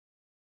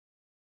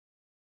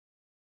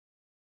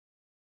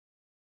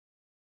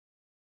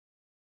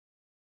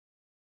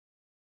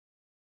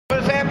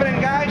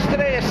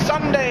is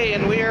Sunday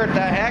and we are at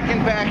the Hack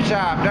and Pack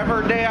shop.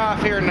 Never a day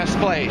off here in this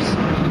place.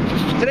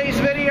 Today's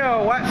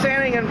video, wet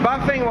sanding and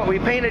buffing what we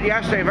painted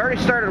yesterday. I've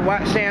already started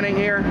wet sanding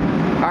here.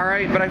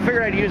 Alright, but I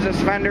figured I'd use this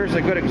fender as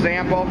a good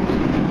example.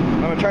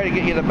 I'm going to try to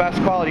get you the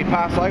best quality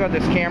possible. I got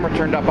this camera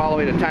turned up all the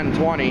way to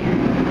 1020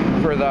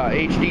 for the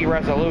HD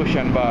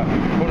resolution, but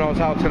who knows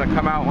how it's going to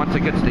come out once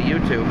it gets to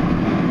YouTube.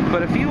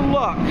 But if you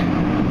look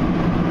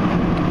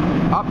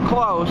up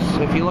close,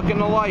 if you look in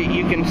the light,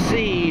 you can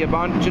see a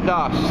bunch of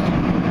dust.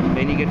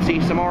 And you can see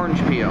some orange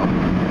peel.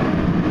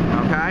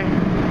 Okay?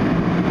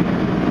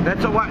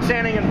 That's what wet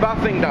sanding and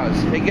buffing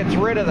does. It gets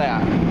rid of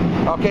that.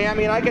 Okay, I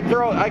mean I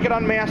could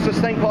unmask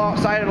this thing, pull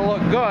outside, it'll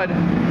look good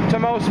to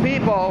most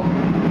people,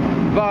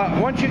 but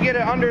once you get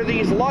it under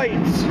these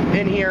lights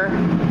in here,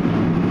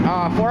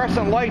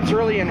 fluorescent lights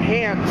really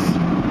enhance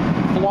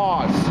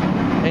flaws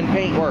in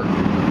paintwork.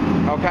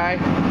 Okay?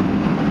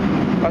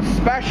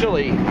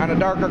 Especially on a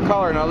darker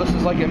color. Now this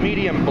is like a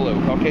medium blue,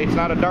 okay? It's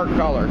not a dark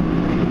color.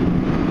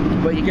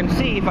 But you can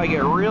see, if I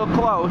get real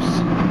close,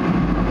 you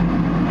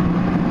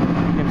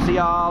can see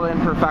all the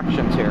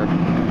imperfections here.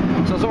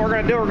 So what we're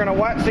going to do, we're going to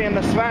wet sand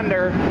this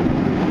fender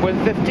with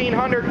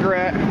 1500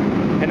 grit,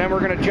 and then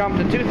we're going to jump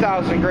to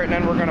 2000 grit, and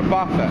then we're going to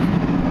buff it.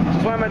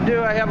 So what I'm going to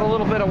do, I have a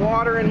little bit of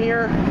water in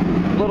here,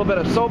 a little bit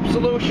of soap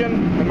solution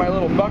in my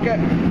little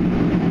bucket.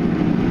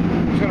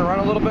 I'm just going to run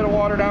a little bit of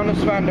water down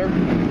this fender.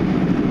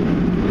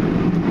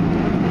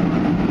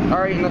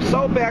 Alright, and the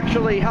soap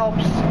actually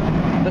helps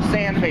the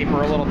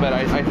sandpaper a little bit.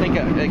 I think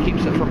it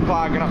keeps it from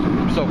clogging up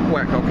so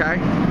quick,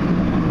 okay?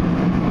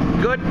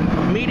 Good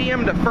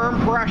medium to firm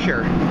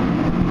pressure.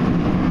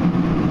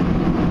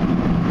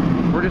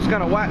 We're just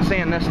going to wet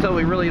sand this till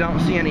we really don't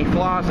see any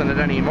flaws in it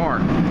anymore.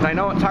 And I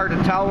know it's hard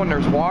to tell when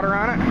there's water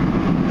on it.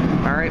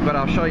 Alright, but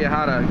I'll show you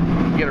how to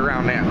get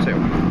around that too.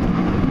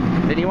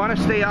 And you want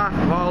to stay off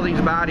of all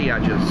these body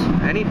edges.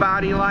 Any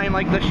body line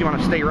like this, you want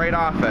to stay right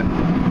off it.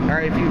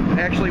 Alright, if you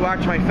actually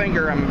watch my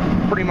finger, I'm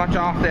pretty much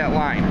off that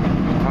line.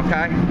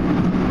 Okay?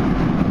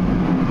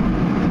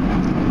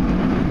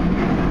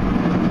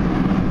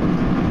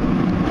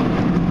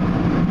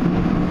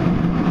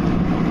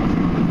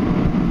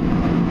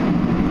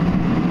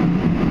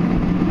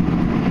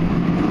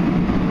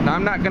 Now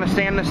I'm not going to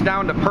sand this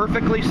down to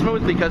perfectly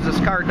smooth because this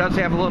car does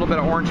have a little bit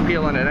of orange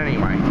peel in it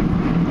anyway.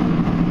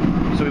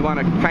 So we want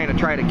to kind of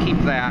try to keep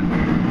that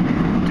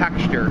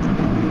texture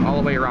all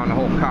the way around the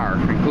whole car,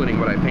 including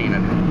what I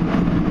painted.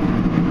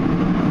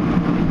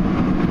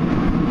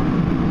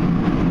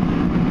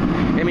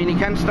 I mean, you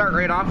can start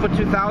right off with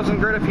 2000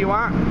 grit if you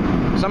want.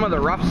 Some of the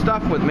rough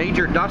stuff with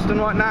major dust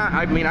and whatnot,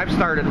 I mean, I've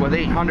started with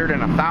 800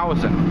 and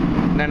 1000,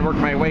 and then worked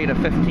my way to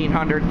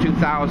 1500,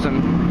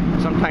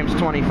 2000, sometimes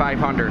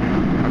 2500.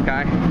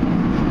 Okay?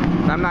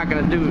 I'm not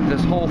going to do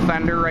this whole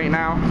fender right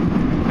now.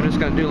 I'm just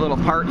going to do little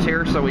parts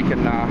here so we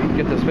can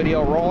get this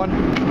video rolling.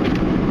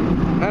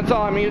 That's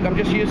all I'm using. I'm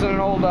just using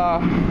an old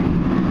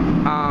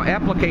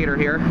applicator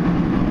here.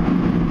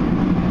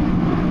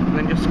 And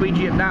then just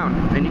squeegee it down.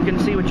 And you can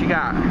see what you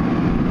got.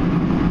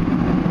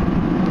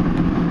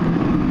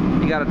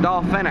 You got a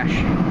dull finish.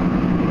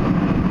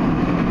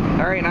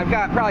 Alright, and I've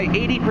got probably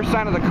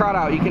 80% of the crud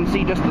out. You can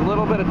see just a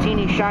little bit of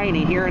teeny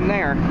shiny here and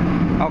there.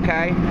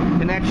 Okay?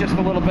 And that's just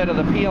a little bit of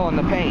the peel in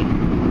the paint.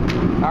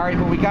 Alright,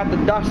 but we got the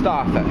dust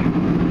off it.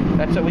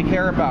 That's what we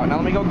care about. Now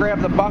let me go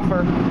grab the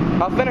buffer.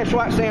 I'll finish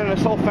wet sanding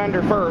this whole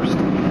fender first,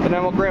 and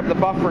then we'll grab the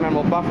buffer and then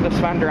we'll buff this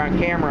fender on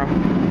camera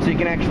so you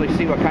can actually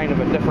see what kind of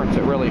a difference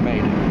it really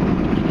made.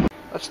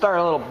 Let's start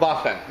a little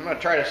buffing. I'm going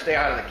to try to stay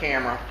out of the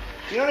camera.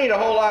 You don't need a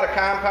whole lot of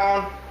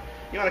compound.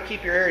 You want to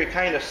keep your area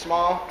kind of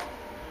small.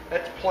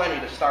 That's plenty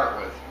to start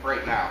with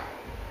right now.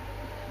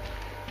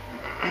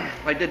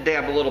 I did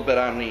dab a little bit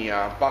on the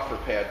buffer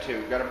pad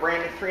too. Got a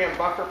brand new 3M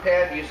buffer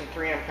pad using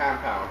 3M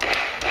compound.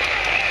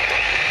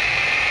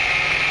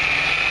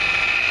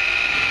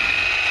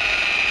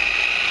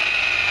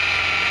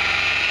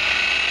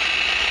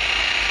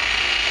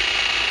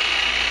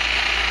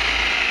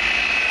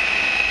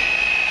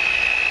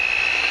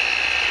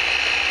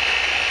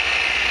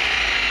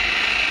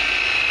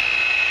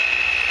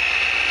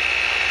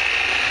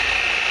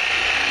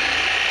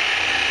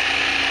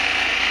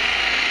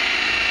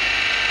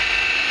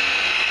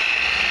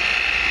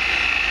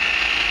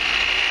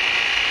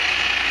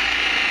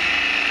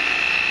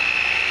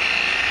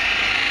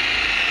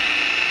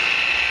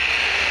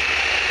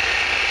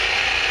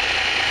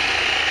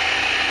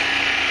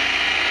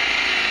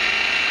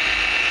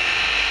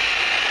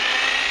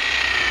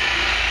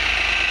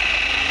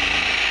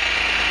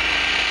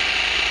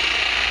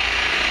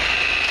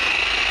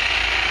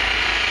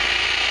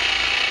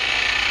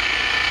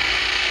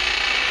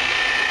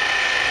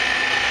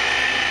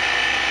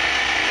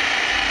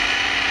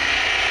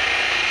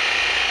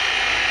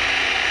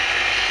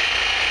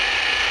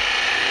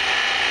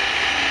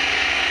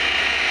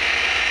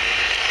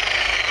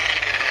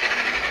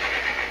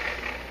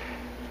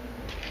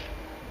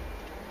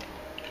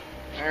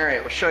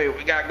 Alright, we'll show you what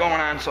we got going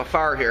on so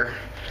far here.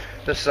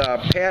 This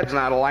pad's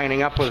not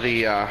aligning up with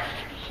the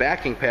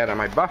backing pad on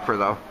my buffer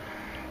though.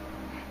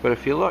 But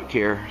if you look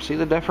here, see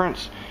the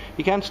difference?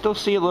 You can still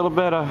see a little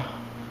bit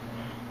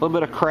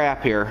of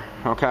crap here,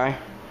 okay?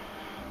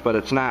 But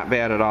it's not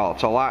bad at all.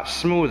 It's a lot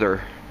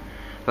smoother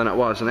than it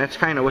was, and that's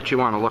kind of what you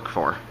want to look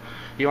for.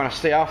 You want to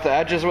stay off the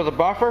edges with a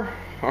buffer,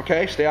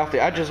 okay? Stay off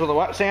the edges with a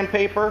wet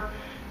sandpaper.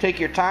 Take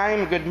your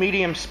time, good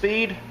medium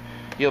speed.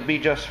 You'll be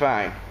just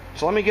fine.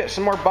 So let me get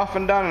some more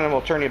buffing done, and then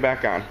we'll turn you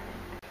back on.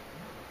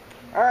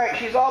 Alright,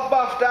 she's all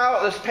buffed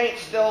out. This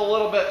paint's still a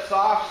little bit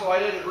soft, so I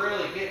didn't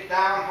really get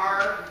down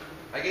hard.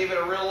 I gave it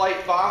a real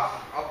light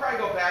buff. I'll probably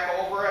go back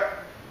over it,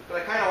 but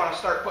I kind of want to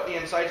start putting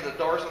the insides of the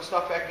doors and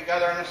stuff back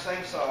together on this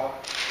thing, so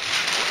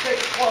let's take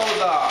the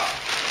clothes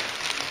off.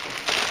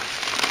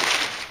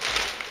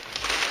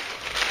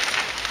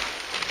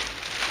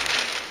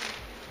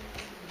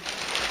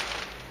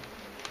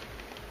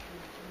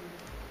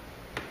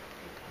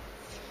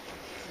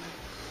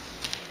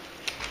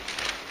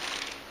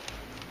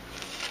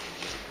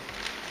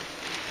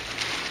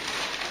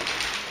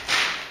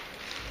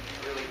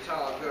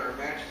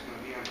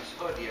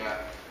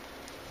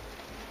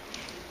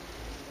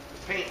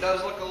 Paint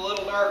does look a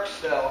little dark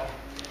still,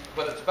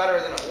 but it's better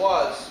than it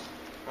was.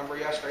 Remember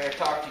yesterday I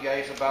talked to you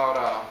guys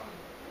about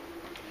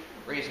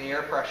raising the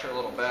air pressure a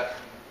little bit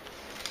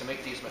to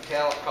make these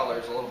metallic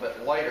colors a little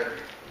bit lighter.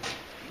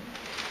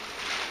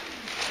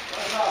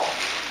 Does help.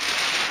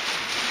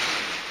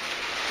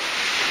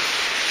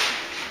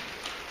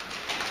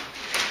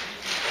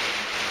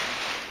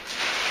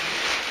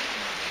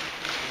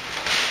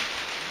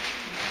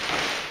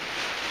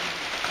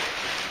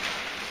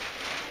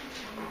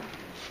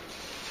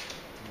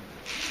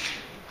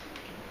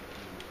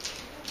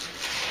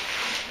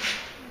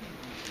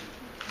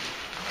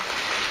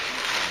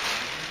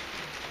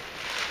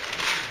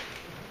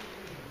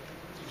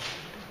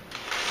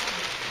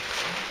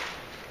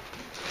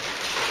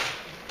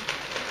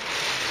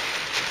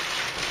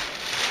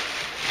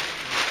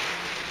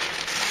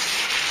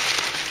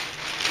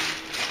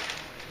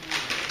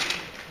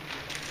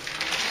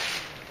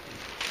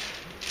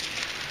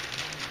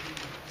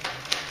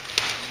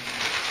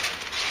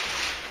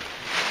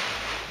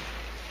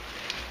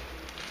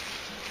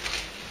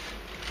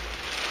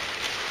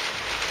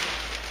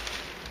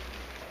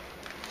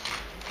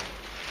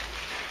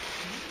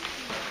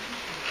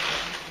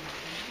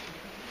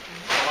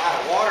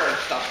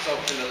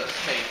 Soaked into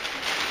this paint.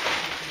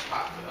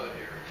 Pop the hood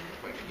here.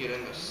 If I could get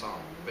in this son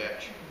of a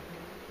bitch.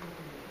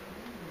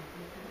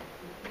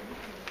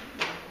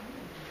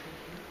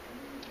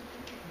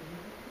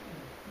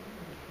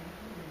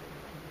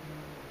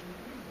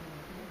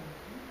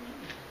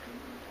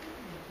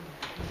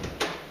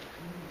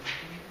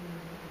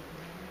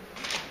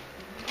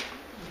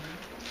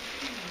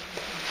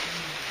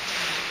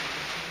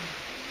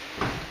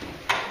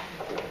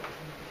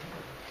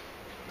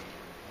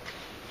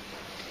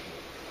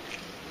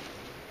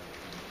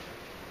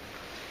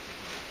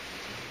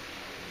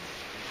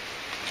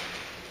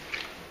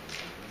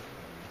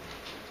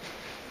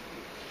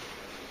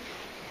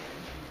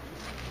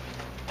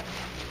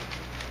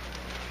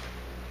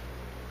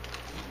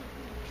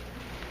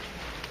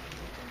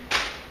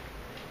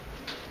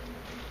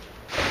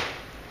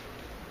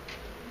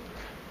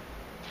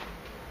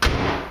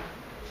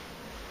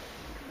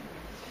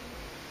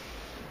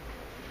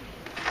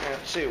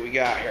 Let's see what we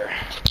got here.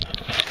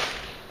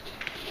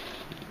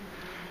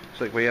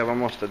 Looks like we have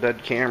almost a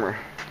dead camera.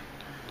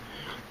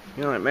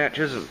 You know, that match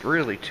isn't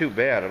really too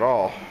bad at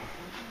all.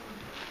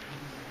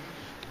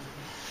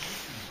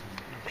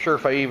 I'm sure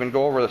if I even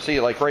go over to see,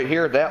 like right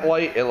here, that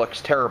light, it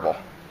looks terrible.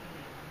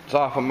 It's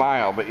off a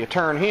mile, but you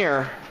turn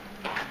here,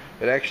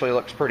 it actually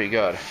looks pretty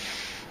good.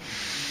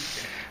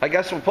 I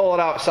guess we'll pull it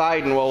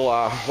outside and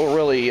we'll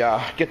really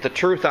get the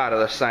truth out of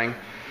this thing.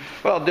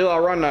 What I'll do, I'll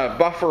run a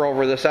buffer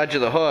over this edge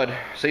of the hood.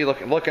 See,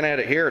 looking at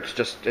it here,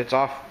 it's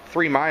off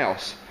 3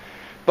 miles.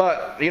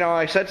 But, you know,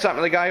 I said something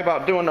to the guy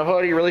about doing the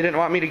hood. He really didn't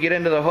want me to get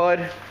into the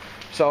hood.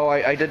 So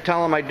I did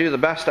tell him I'd do the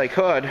best I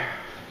could.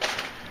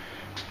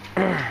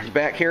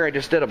 Back here, I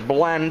just did a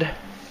blend.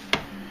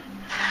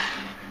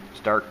 It's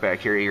dark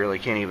back here, you really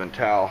can't even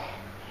tell.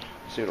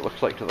 Let's see what it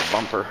looks like to the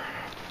bumper.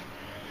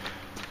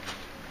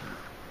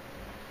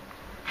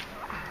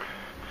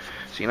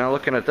 So, you know,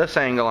 looking at this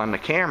angle on the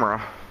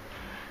camera,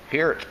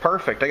 here it's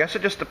perfect. I guess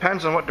it just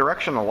depends on what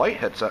direction the light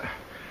hits it.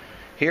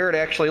 Here it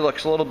actually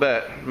looks a little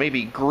bit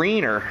maybe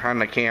greener on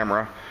the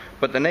camera,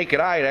 but the naked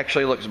eye it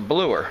actually looks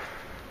bluer.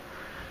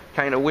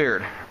 Kind of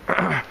weird.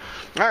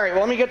 Alright,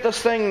 well let me get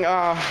this thing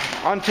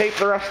untaped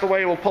the rest of the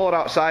way. We'll pull it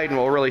outside and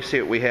we'll really see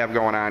what we have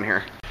going on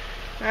here.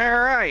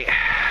 Alright.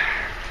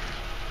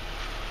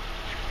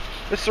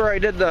 This is where I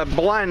did the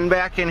blend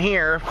back in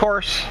here. Of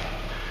course,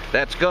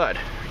 that's good,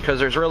 because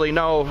there's really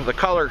the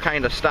color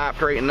kind of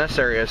stopped right in this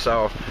area,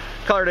 so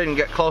color didn't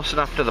get close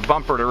enough to the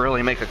bumper to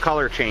really make a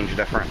color change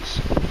difference.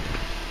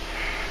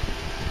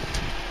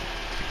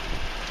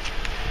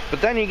 But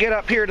then you get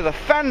up here to the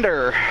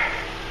fender.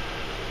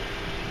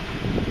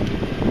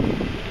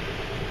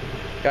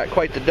 Got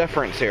quite the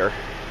difference here.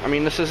 I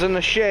mean, this is in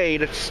the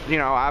shade. It's, you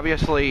know,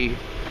 obviously,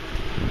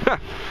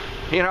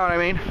 you know what I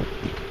mean?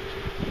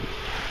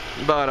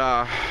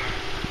 but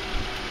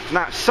it's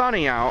not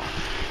sunny out.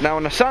 Now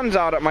when the sun's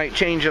out, it might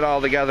change it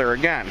all together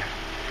again.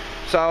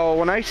 So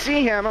when I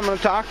see him, I'm going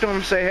to talk to him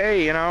and say,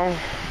 hey, you know,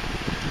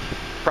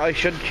 probably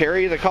should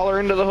carry the color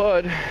into the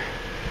hood.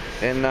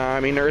 And I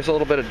mean, there is a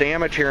little bit of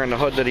damage here in the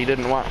hood that he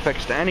didn't want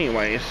fixed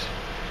anyways.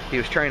 He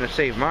was trying to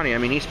save money. I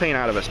mean, he's paying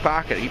out of his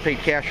pocket. He paid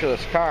cash for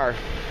this car.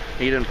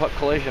 He didn't put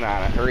collision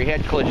on it, or he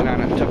had collision on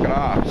it and took it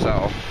off.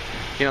 So,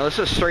 you know, this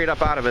is straight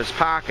up out of his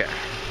pocket.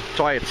 That's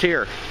why it's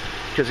here,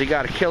 because he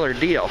got a killer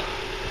deal.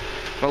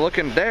 But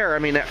looking there, I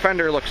mean, that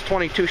fender looks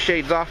 22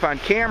 shades off on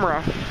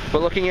camera,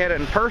 but looking at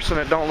it in person,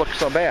 it don't look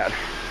so bad.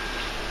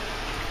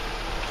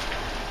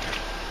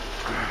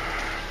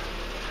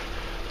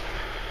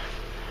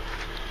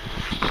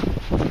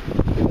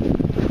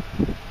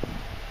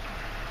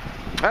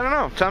 I don't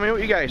know. Tell me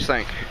what you guys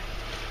think.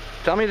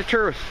 Tell me the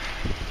truth.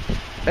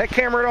 That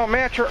camera don't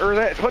match, or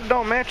that hood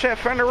don't match that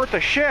fender worth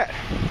of shit.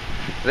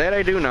 That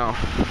I do know.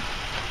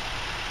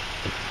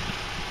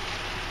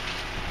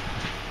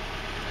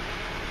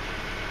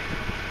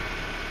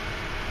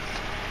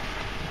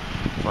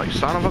 Like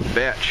son of a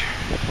bitch.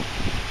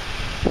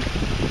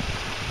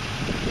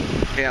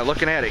 Yeah,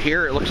 looking at it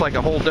here, it looks like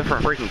a whole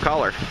different freaking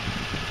color.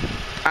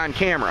 On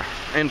camera.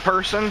 In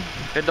person,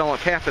 it don't look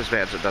half as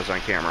bad as it does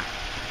on camera.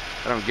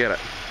 I don't get it.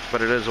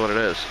 But it is what it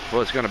is.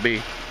 Well, it's going to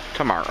be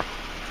tomorrow.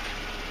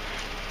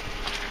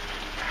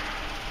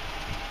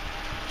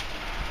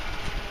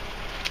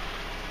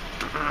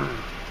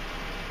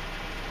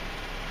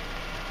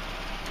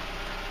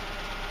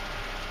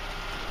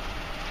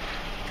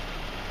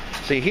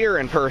 See, here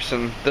in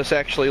person, this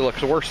actually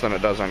looks worse than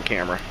it does on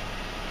camera.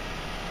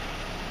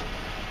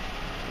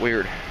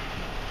 Weird.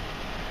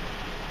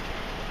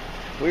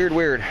 Weird,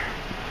 weird.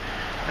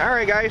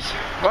 Alright guys,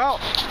 well,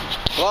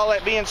 with all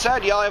that being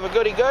said, y'all have a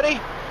goody-goody.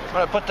 I'm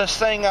going to put this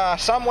thing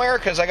somewhere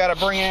because I got to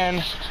bring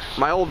in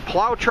my old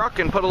plow truck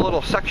and put a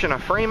little section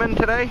of frame in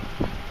today.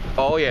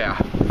 Oh yeah,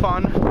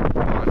 fun.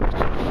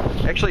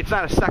 Actually, it's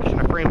not a section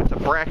of frame, it's a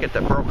bracket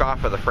that broke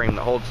off of the frame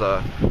that holds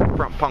the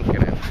front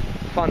pumpkin in.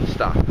 Fun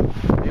stuff.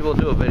 Maybe we'll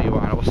do a video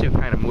on it. We'll see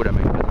what kind of mood I'm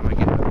in, because I'm going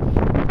to get